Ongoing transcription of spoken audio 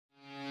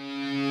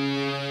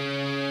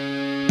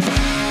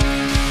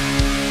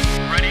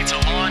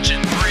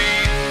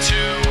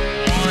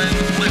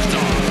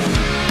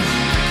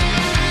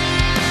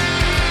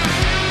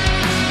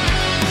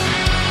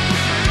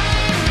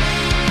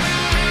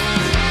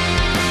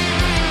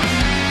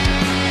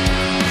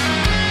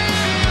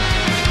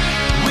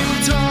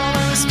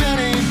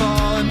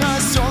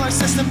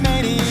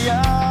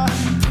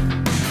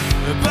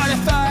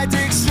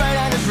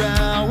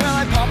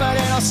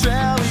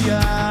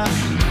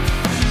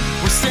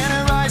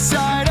standing right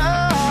side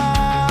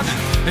up,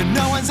 and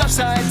no one's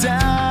upside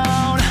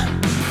down.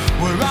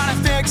 We're on a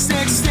fixed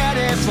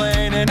extended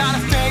plane and on a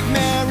fake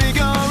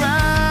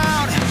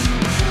merry-go-round.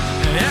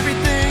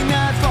 Everything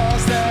that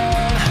falls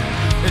down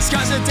is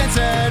cause of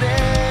density.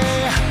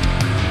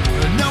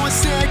 No one's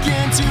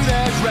sticking to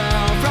the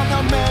ground from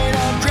the weight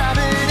of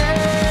gravity.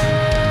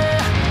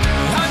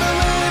 I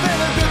believe in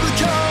the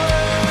biblical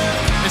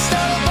earth. It's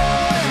not a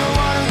boy in the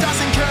one who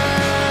doesn't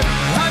curve.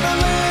 I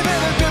believe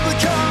in the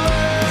biblical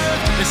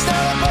earth. It's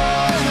not a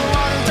boy in the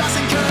one who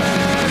doesn't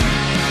curve.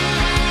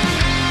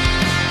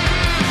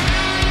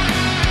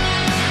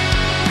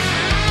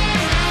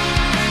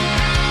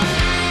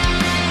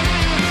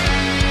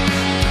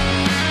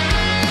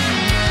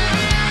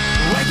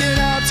 Waking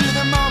up to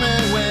the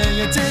moment when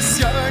you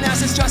discover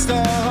NASA's just a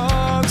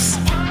hoax.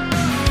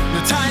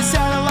 The tying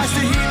satellites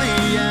to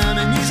helium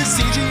and uses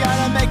C.G.I.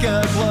 to make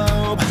a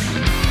globe.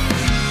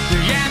 The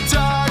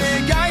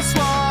Antarctic ice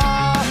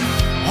wall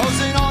holds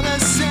it all the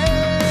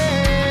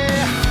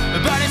same,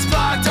 but it's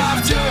blocked off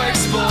to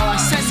explore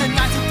since the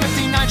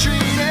 1959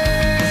 treaty.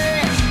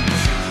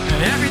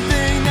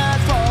 Everything that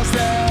falls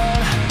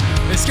down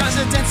is cause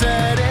of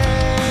density.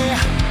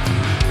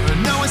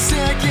 No one's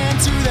sticking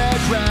to the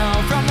ground